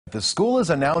The school is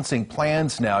announcing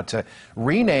plans now to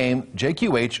rename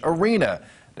JQH Arena.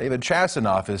 David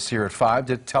Chasanoff is here at 5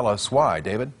 to tell us why.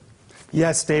 David?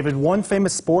 Yes, David. One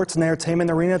famous sports and entertainment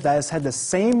arena that has had the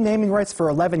same naming rights for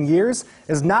 11 years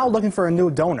is now looking for a new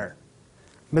donor.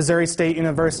 Missouri State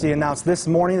University announced this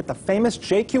morning that the famous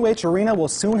JQH Arena will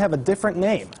soon have a different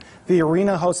name. The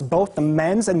arena hosts both the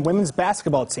men's and women's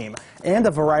basketball team and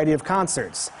a variety of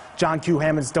concerts. John Q.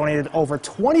 Hammond's donated over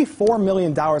 $24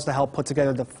 million to help put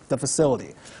together the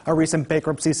facility. A recent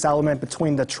bankruptcy settlement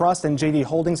between the trust and JD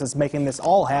Holdings is making this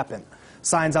all happen.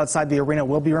 Signs outside the arena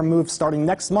will be removed starting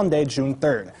next Monday, June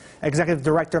 3rd. Executive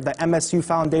Director of the MSU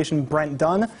Foundation, Brent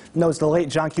Dunn, knows the late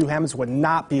John Q. Hammond would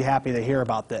not be happy to hear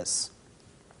about this.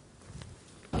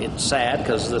 It's sad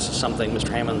because this is something Mr.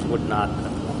 Hammond would not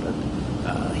have wanted.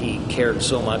 He cared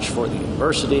so much for the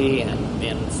university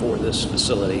and for this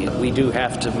facility. We do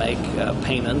have to make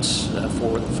payments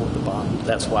for the bond.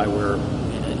 That's why we're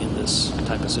in this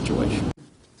type of situation.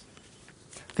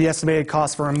 The estimated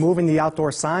cost for removing the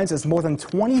outdoor signs is more than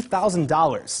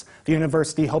 $20,000. The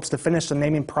university hopes to finish the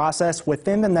naming process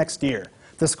within the next year.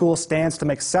 The school stands to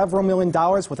make several $1 million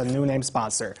with a new name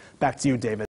sponsor. Back to you, David.